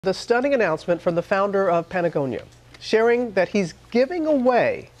The stunning announcement from the founder of Patagonia, sharing that he's giving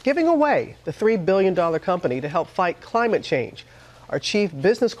away the $3 billion company to help fight climate change. Our chief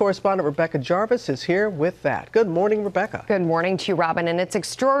business correspondent, Rebecca Jarvis, is here with that. Good morning, Rebecca. Good morning to you, Robin. And it's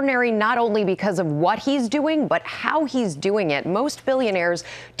extraordinary not only because of what he's doing, but how he's doing it. Most billionaires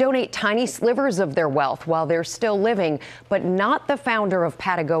donate tiny slivers of their wealth while they're still living, but not the founder of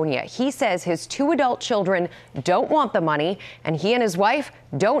Patagonia. He says his 2 adult children don't want the money, and he and his wife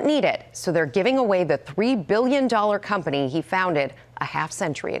don't need it. So they're giving away the $3 billion company he founded a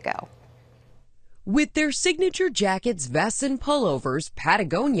half-century ago. With their signature jackets, vests, and pullovers,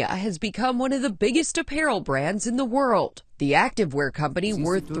 Patagonia has become one of the biggest apparel brands in the world. The activewear company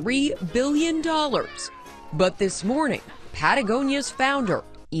worth $3 billion. But this morning, Patagonia's founder,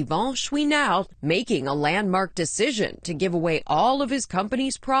 Yvon Chouinard, making a landmark decision to give away all of his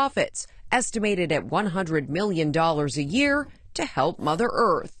company's profits, estimated at $100 million a year, to help Mother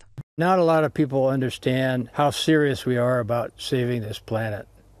Earth. Not a lot of people understand how serious we are about saving this planet.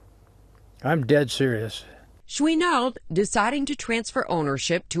 I'm dead serious. Chouinard deciding to transfer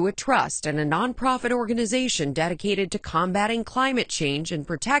ownership to a trust and a nonprofit organization dedicated to combating climate change and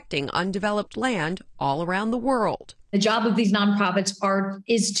protecting undeveloped land all around the world. The job of these nonprofits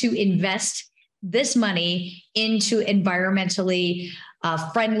is to invest this money into environmentally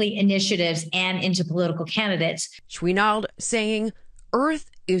friendly initiatives and into political candidates. Chouinard saying,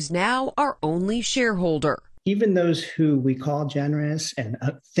 Earth is now our only shareholder. Even those who we call generous and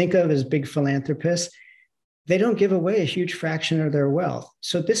think of as big philanthropists, they don't give away a huge fraction of their wealth.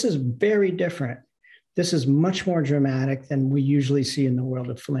 So this is very different. This is much more dramatic than we usually see in the world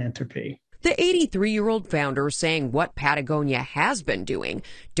of philanthropy. The 83-year-old founder saying what Patagonia has been doing,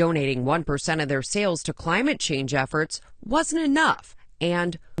 donating 1% of their sales to climate change efforts, wasn't enough.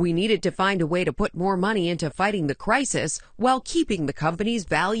 And we needed to find a way to put more money into fighting the crisis while keeping the company's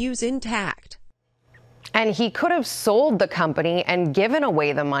values intact. And he could have sold the company and given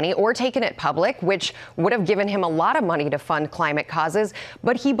away the money or taken it public, which would have given him a lot of money to fund climate causes.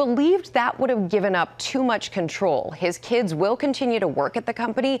 But he believed that would have given up too much control. His kids will continue to work at the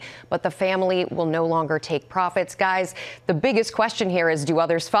company, but the family will no longer take profits. Guys, the biggest question here is, do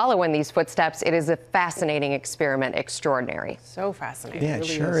others follow in these footsteps? It is a fascinating experiment, extraordinary. So fascinating. Yeah, it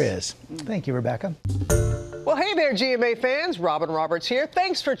really sure is. Thank you, Rebecca. Well, hey there, GMA fans. Robin Roberts here.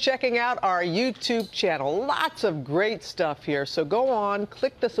 Thanks for checking out our YouTube channel. Lots of great stuff here. So go on,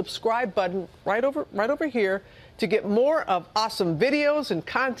 click the subscribe button right over here to get more of awesome videos and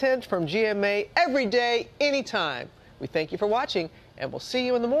content from GMA every day, anytime. We thank you for watching, and we'll see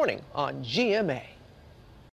you in the morning on GMA.